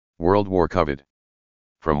World War COVID.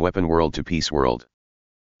 From weapon world to peace world.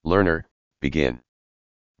 Learner, begin.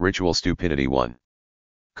 Ritual Stupidity 1.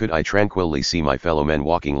 Could I tranquilly see my fellow men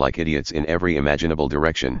walking like idiots in every imaginable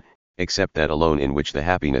direction, except that alone in which the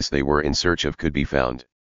happiness they were in search of could be found?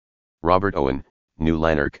 Robert Owen, New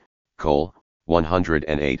Lanark, Cole,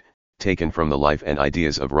 108, taken from the Life and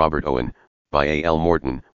Ideas of Robert Owen, by A. L.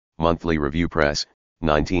 Morton, Monthly Review Press,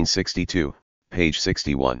 1962, page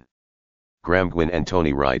 61. Graham Gwynn and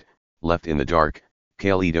Tony Wright, Left in the Dark,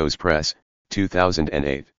 Kalidos Press,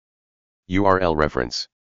 2008. URL reference.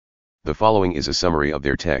 The following is a summary of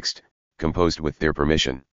their text, composed with their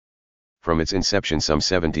permission. From its inception some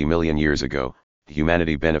 70 million years ago,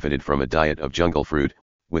 humanity benefited from a diet of jungle fruit,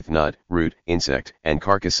 with nut, root, insect, and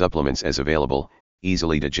carcass supplements as available,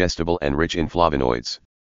 easily digestible and rich in flavonoids.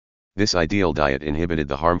 This ideal diet inhibited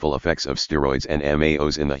the harmful effects of steroids and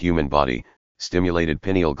MAOs in the human body, stimulated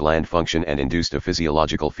pineal gland function and induced a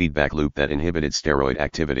physiological feedback loop that inhibited steroid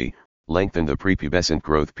activity, lengthened the prepubescent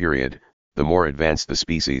growth period, the more advanced the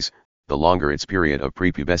species, the longer its period of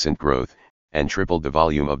prepubescent growth, and tripled the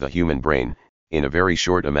volume of the human brain, in a very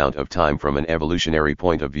short amount of time from an evolutionary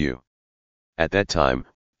point of view. At that time,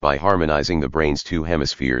 by harmonizing the brain's two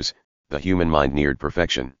hemispheres, the human mind neared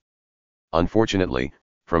perfection. Unfortunately,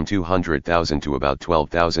 from 200,000 to about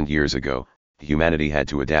 12,000 years ago, humanity had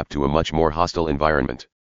to adapt to a much more hostile environment.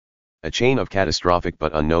 A chain of catastrophic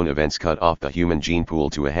but unknown events cut off the human gene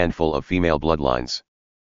pool to a handful of female bloodlines.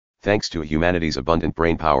 Thanks to humanity's abundant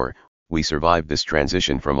brain power, we survived this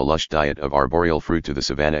transition from a lush diet of arboreal fruit to the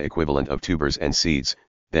savanna equivalent of tubers and seeds,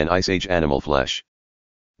 then Ice Age animal flesh.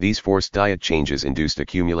 These forced diet changes induced a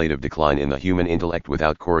cumulative decline in the human intellect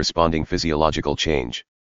without corresponding physiological change.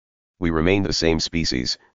 We remained the same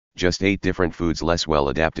species, just ate different foods less well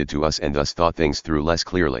adapted to us and thus thought things through less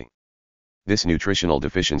clearly. This nutritional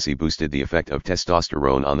deficiency boosted the effect of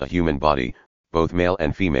testosterone on the human body, both male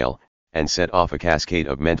and female, and set off a cascade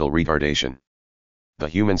of mental retardation. The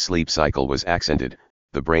human sleep cycle was accented,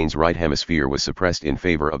 the brain's right hemisphere was suppressed in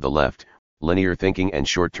favor of the left, linear thinking and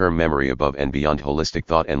short-term memory above and beyond holistic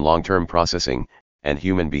thought and long-term processing, and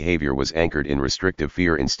human behavior was anchored in restrictive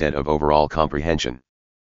fear instead of overall comprehension.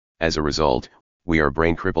 As a result, we are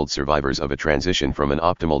brain-crippled survivors of a transition from an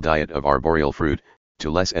optimal diet of arboreal fruit, to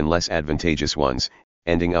less and less advantageous ones,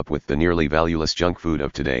 ending up with the nearly valueless junk food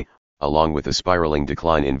of today, along with a spiraling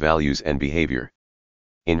decline in values and behavior.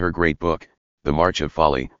 In her great book, The March of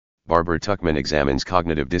Folly, Barbara Tuchman examines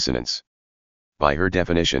cognitive dissonance. By her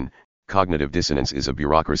definition, cognitive dissonance is a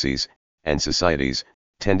bureaucracy's, and society's,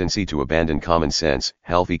 tendency to abandon common sense,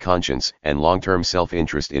 healthy conscience, and long-term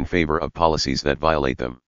self-interest in favor of policies that violate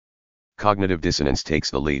them. Cognitive dissonance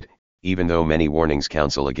takes the lead, even though many warnings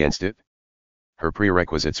counsel against it. Her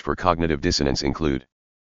prerequisites for cognitive dissonance include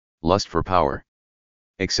lust for power,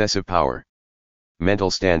 excessive power,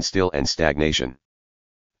 mental standstill and stagnation,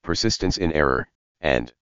 persistence in error,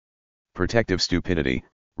 and protective stupidity,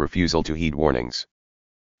 refusal to heed warnings.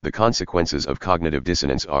 The consequences of cognitive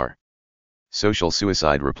dissonance are: social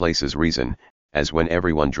suicide replaces reason, as when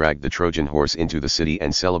everyone dragged the Trojan horse into the city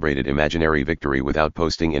and celebrated imaginary victory without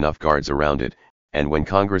posting enough guards around it, and when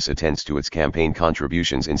Congress attends to its campaign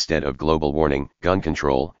contributions instead of global warming, gun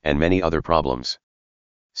control, and many other problems.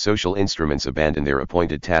 Social instruments abandon their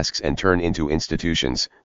appointed tasks and turn into institutions.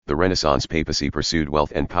 The Renaissance papacy pursued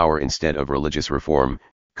wealth and power instead of religious reform,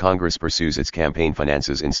 Congress pursues its campaign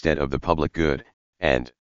finances instead of the public good,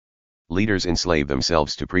 and leaders enslave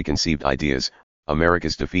themselves to preconceived ideas.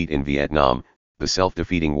 America's defeat in Vietnam, the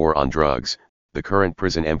self-defeating war on drugs, the current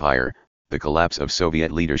prison empire, the collapse of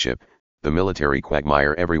Soviet leadership, the military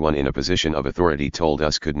quagmire everyone in a position of authority told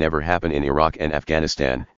us could never happen in Iraq and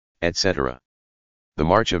Afghanistan, etc. The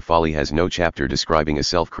March of Folly has no chapter describing a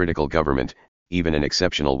self-critical government, even an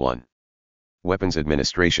exceptional one. Weapons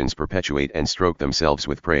administrations perpetuate and stroke themselves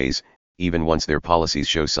with praise, even once their policies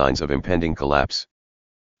show signs of impending collapse.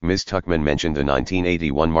 Ms. Tuchman mentioned the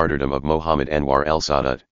 1981 martyrdom of Mohammed Anwar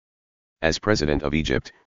el-Sadat. As president of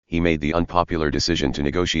Egypt, he made the unpopular decision to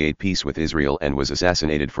negotiate peace with Israel and was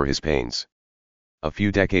assassinated for his pains. A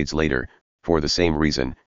few decades later, for the same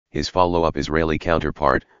reason, his follow-up Israeli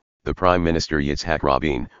counterpart, the Prime Minister Yitzhak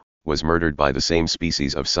Rabin, was murdered by the same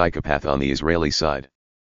species of psychopath on the Israeli side.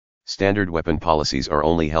 Standard weapon policies are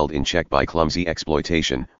only held in check by clumsy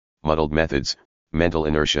exploitation, muddled methods, mental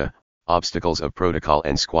inertia, obstacles of protocol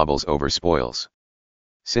and squabbles over spoils.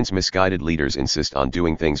 Since misguided leaders insist on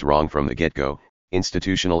doing things wrong from the get-go,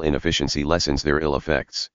 institutional inefficiency lessens their ill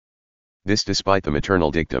effects. This despite the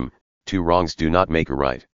maternal dictum, two wrongs do not make a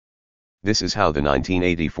right. This is how the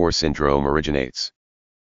 1984 syndrome originates.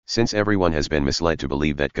 Since everyone has been misled to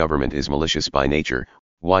believe that government is malicious by nature,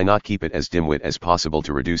 Why not keep it as dimwit as possible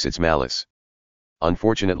to reduce its malice?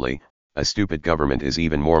 Unfortunately, a stupid government is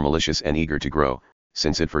even more malicious and eager to grow,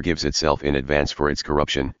 since it forgives itself in advance for its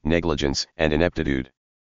corruption, negligence, and ineptitude.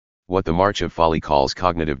 What the March of Folly calls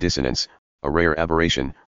cognitive dissonance, a rare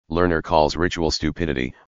aberration, Lerner calls ritual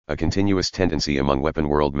stupidity, a continuous tendency among weapon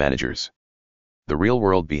world managers. The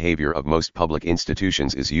real-world behavior of most public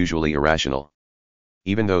institutions is usually irrational.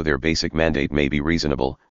 Even though their basic mandate may be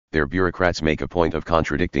reasonable, their bureaucrats make a point of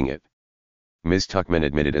contradicting it. Ms. Tuckman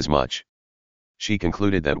admitted as much. She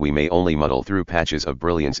concluded that we may only muddle through patches of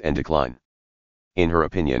brilliance and decline. In her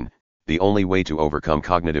opinion, the only way to overcome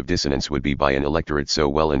cognitive dissonance would be by an electorate so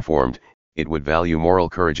well informed, it would value moral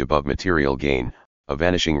courage above material gain, a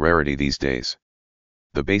vanishing rarity these days.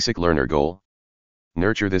 The basic Lerner goal?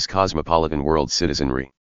 Nurture this cosmopolitan world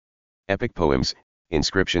citizenry. Epic poems,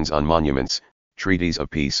 inscriptions on monuments, treaties of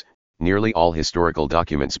peace, nearly all historical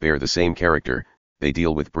documents bear the same character, they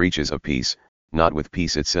deal with breaches of peace, not with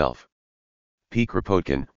peace itself. P.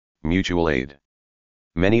 Kropotkin, Mutual Aid.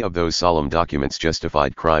 Many of those solemn documents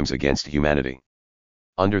justified crimes against humanity.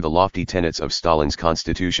 Under the lofty tenets of Stalin's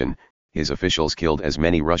constitution, his officials killed as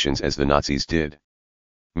many Russians as the Nazis did.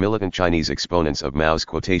 Militant Chinese exponents of Mao's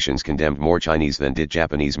quotations condemned more Chinese than did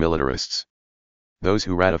Japanese militarists. Those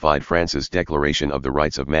who ratified France's Declaration of the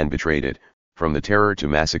Rights of Man betrayed it, from the terror to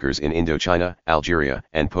massacres in Indochina, Algeria,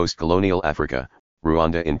 and post-colonial Africa,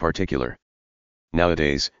 Rwanda in particular.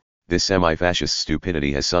 Nowadays, this semi-fascist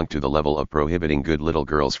stupidity has sunk to the level of prohibiting good little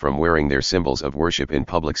girls from wearing their symbols of worship in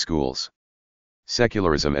public schools.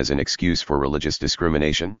 Secularism as an excuse for religious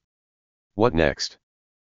discrimination? What next?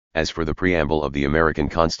 As for the preamble of the American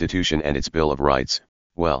Constitution and its Bill of Rights,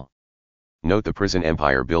 well, note the prison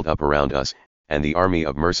empire built up around us, and the army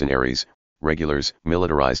of mercenaries, regulars,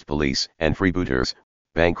 militarized police, and freebooters,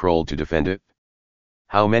 bankrolled to defend it.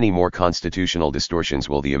 How many more constitutional distortions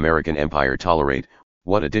will the American empire tolerate?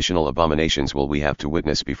 What additional abominations will we have to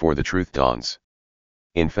witness before the truth dawns?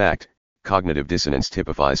 In fact, cognitive dissonance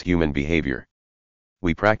typifies human behavior.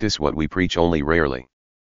 We practice what we preach only rarely.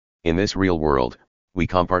 In this real world, we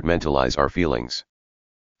compartmentalize our feelings.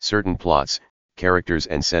 Certain plots, characters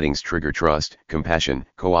and settings trigger trust, compassion,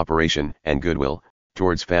 cooperation, and goodwill,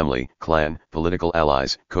 towards family, clan, political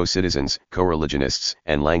allies, co-citizens, co-religionists,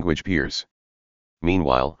 and language peers.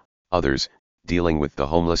 Meanwhile, others, dealing with the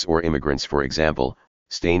homeless or immigrants for example,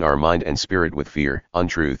 stain our mind and spirit with fear,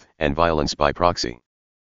 untruth, and violence by proxy.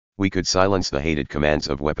 We could silence the hated commands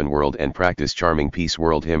of Weapon World and practice charming Peace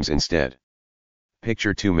World hymns instead.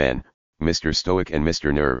 Picture two men, Mr. Stoic and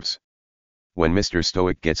Mr. Nerves. When Mr.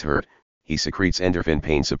 Stoic gets hurt, he secretes endorphin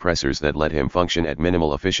pain suppressors that let him function at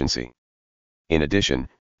minimal efficiency. In addition,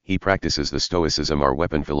 he practices the stoicism our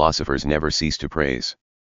weapon philosophers never cease to praise.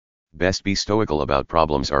 Best be stoical about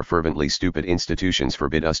problems our fervently stupid institutions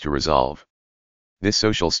forbid us to resolve. This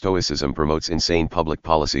social stoicism promotes insane public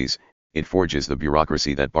policies, it forges the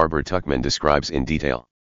bureaucracy that Barbara Tuckman describes in detail.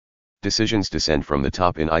 Decisions descend from the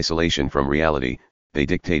top in isolation from reality, they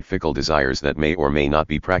dictate fickle desires that may or may not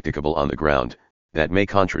be practicable on the ground, that may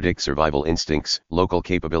contradict survival instincts, local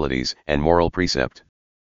capabilities, and moral precept.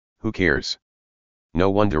 Who cares? No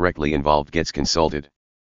one directly involved gets consulted.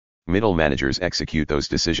 Middle managers execute those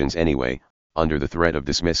decisions anyway, under the threat of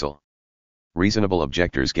dismissal. Reasonable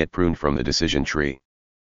objectors get pruned from the decision tree.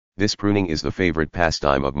 This pruning is the favorite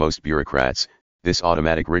pastime of most bureaucrats, this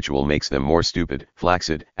automatic ritual makes them more stupid,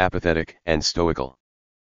 flaccid, apathetic, and stoical.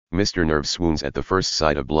 Mr. Nerve swoons at the first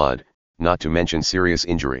sight of blood, not to mention serious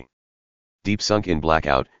injury. Deep sunk in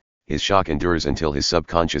blackout, his shock endures until his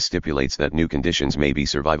subconscious stipulates that new conditions may be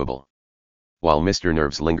survivable. While Mr.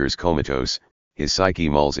 Nerves lingers comatose, his psyche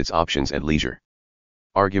mulls its options at leisure.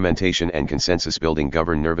 Argumentation and consensus building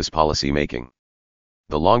govern nervous policy making.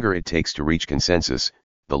 The longer it takes to reach consensus,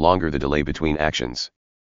 the longer the delay between actions.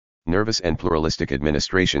 Nervous and pluralistic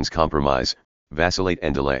administrations compromise, vacillate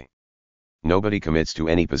and delay. Nobody commits to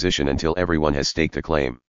any position until everyone has staked a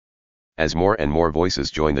claim. As more and more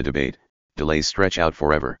voices join the debate, delays stretch out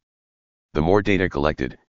forever. The more data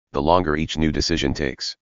collected, the longer each new decision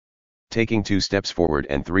takes. Taking 2 steps forward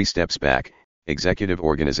and 3 steps back, executive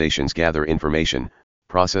organizations gather information,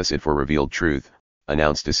 process it for revealed truth,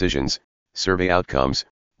 announce decisions, survey outcomes,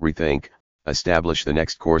 rethink, establish the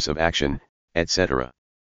next course of action, etc.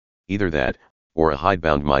 Either that, or a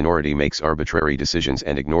hidebound minority makes arbitrary decisions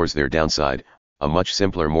and ignores their downside, a much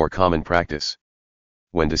simpler, more common practice.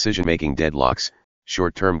 When decision-making deadlocks,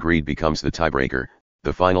 short-term greed becomes the tiebreaker,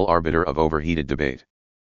 the final arbiter of overheated debate.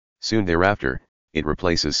 Soon thereafter, it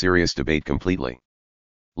replaces serious debate completely.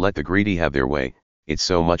 Let the greedy have their way, it's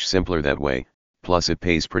so much simpler that way, plus it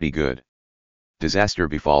pays pretty good. Disaster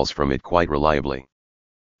befalls from it quite reliably.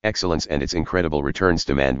 Excellence and its incredible returns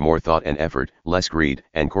demand more thought and effort, less greed,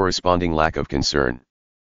 and corresponding lack of concern.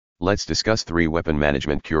 Let's discuss 3 weapon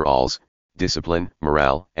management cure-alls: discipline,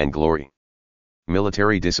 morale, and glory.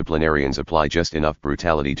 Military disciplinarians apply just enough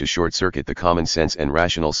brutality to short-circuit the common sense and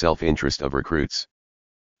rational self-interest of recruits.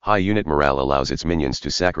 High unit morale allows its minions to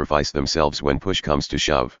sacrifice themselves when push comes to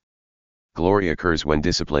shove. Glory occurs when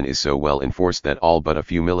discipline is so well enforced that all but a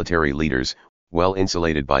few military leaders, well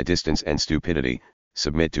insulated by distance and stupidity,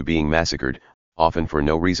 submit to being massacred, often for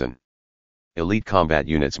no reason. Elite combat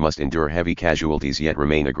units must endure heavy casualties yet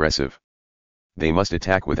remain aggressive. They must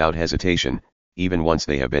attack without hesitation, even once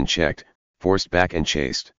they have been checked, forced back and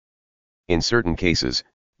chased. In certain cases,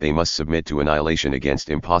 they must submit to annihilation against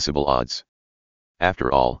impossible odds.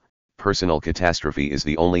 After all, personal catastrophe is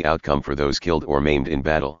the only outcome for those killed or maimed in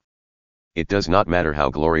battle. It does not matter how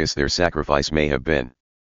glorious their sacrifice may have been.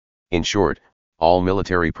 In short, all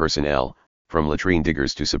military personnel, from latrine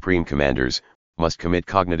diggers to supreme commanders, must commit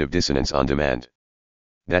cognitive dissonance on demand.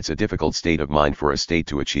 That's a difficult state of mind for a state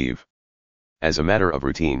to achieve. As a matter of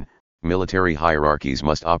routine, military hierarchies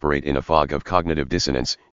must operate in a fog of cognitive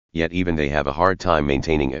dissonance, yet even they have a hard time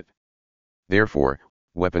maintaining it. Therefore,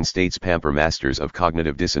 weapon states pamper masters of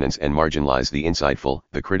cognitive dissonance and marginalize the insightful,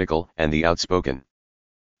 the critical, and the outspoken.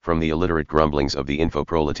 From the illiterate grumblings of the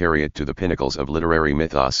info-proletariat to the pinnacles of literary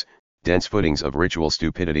mythos, dense footings of ritual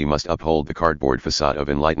stupidity must uphold the cardboard facade of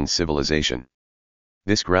enlightened civilization.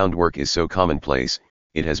 This groundwork is so commonplace,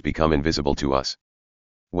 it has become invisible to us.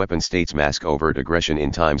 Weapon states mask overt aggression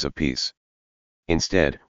in times of peace.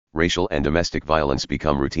 Instead, racial and domestic violence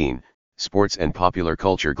become routine, sports and popular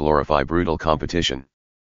culture glorify brutal competition.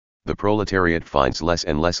 The proletariat finds less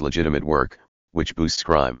and less legitimate work, which boosts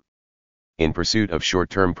crime. In pursuit of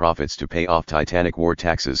short-term profits to pay off titanic war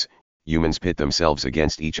taxes, humans pit themselves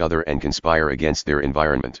against each other and conspire against their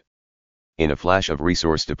environment. In a flash of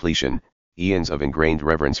resource depletion, eons of ingrained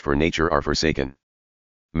reverence for nature are forsaken.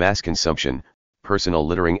 Mass consumption, personal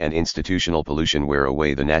littering and institutional pollution wear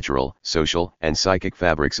away the natural, social, and psychic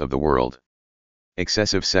fabrics of the world.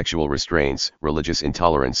 Excessive sexual restraints, religious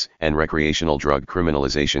intolerance, and recreational drug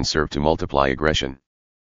criminalization serve to multiply aggression.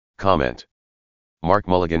 Comment. Mark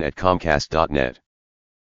Mulligan at Comcast.net